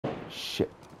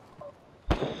Shit.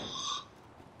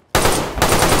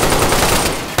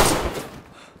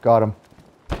 Got him.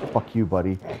 Fuck you,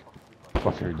 buddy.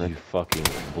 Heard you fucking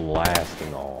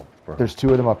blasting all, bro. There's two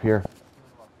of them up here.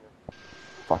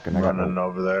 Fucking, I got running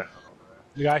over there.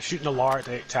 The guy shooting the LAR at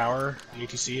the tower, the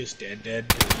ATC, is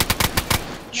dead.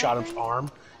 Shot him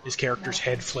arm. His character's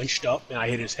head flinched up, and I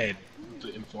hit his head with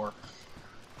the M4. I'm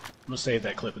gonna save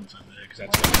that clip and send it, because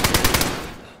that's...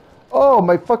 Oh,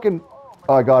 my fucking...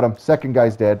 Oh, I got him. Second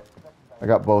guy's dead. I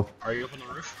got both. Are you up on the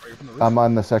roof? Are you up on the roof? I'm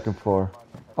on the second floor.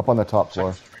 Up on the top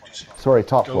floor. Sorry,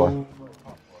 top floor.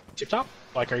 Tip top?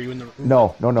 Like, are you in the room?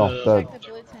 No. The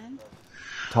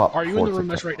top. Are you in the room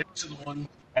that's right next to the one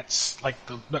that's like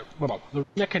the room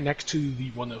that connects to the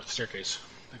one with the staircase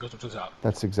that goes up to the top?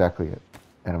 That's exactly it.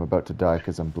 And I'm about to die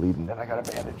because I'm bleeding and I got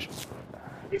a bandage.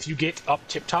 If you get up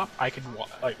tip top, I can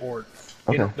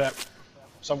Okay. that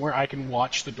somewhere I can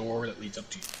watch the door that leads up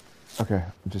to you. Okay,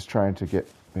 I'm just trying to get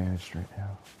bandaged right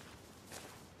now.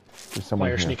 There's someone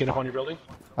Player here. sneaking up on your building.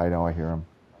 I know, I hear him.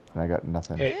 And I got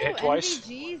nothing. Hit twice.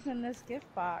 NVGs in this gift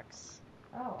box.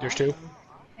 Oh, There's two.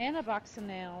 And a box of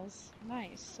nails.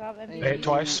 Nice. So I hit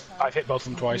twice. I've hit both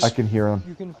of them twice. I can hear him.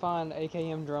 You can find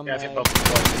AKM drum Yeah, I've hit mags, both of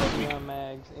them twice. drum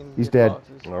mags in He's gift dead.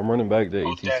 boxes. I'm running back to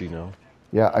Both ATC dead. now.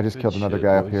 Yeah, I just Good killed another shit,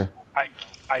 guy up boys. here.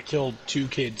 I killed 2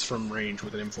 kids from range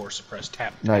with an M4 suppressed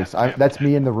tap. Nice. That's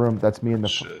me in the room. That's me in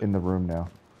the room now.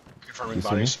 Confirming You see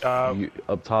bodies. You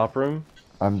up top room?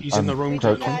 He's in the room to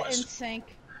the crouching. northwest. in sync.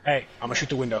 Hey, I'm gonna shoot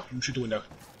the window. I'm gonna shoot the window.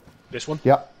 This one?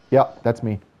 Yep, that's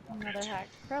me. Another hack.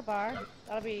 Crowbar.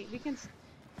 That'll be. We can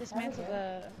dismantle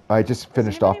the. I just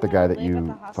finished off the guy that anybody wanna you live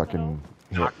at the hospital? fucking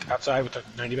hit. Knocked outside with the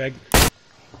 90 bag.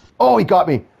 Oh, he got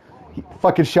me.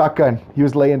 Fucking shotgun. He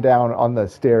was laying down on the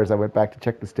stairs. I went back to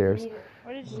check the stairs.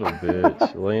 What did you Little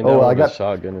bitch. Laying Oh, down I with got- a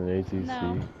shotgun and ATC.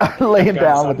 No. Laying Got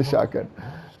down some. with the shotgun.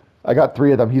 I got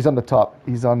 3 of them. He's on the top.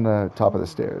 He's on the top of the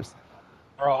stairs.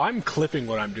 Bro, I'm clipping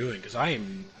what I'm doing because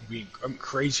I'm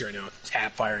crazy right now with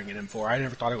tap firing an M4. I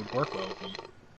never thought it would work well with me.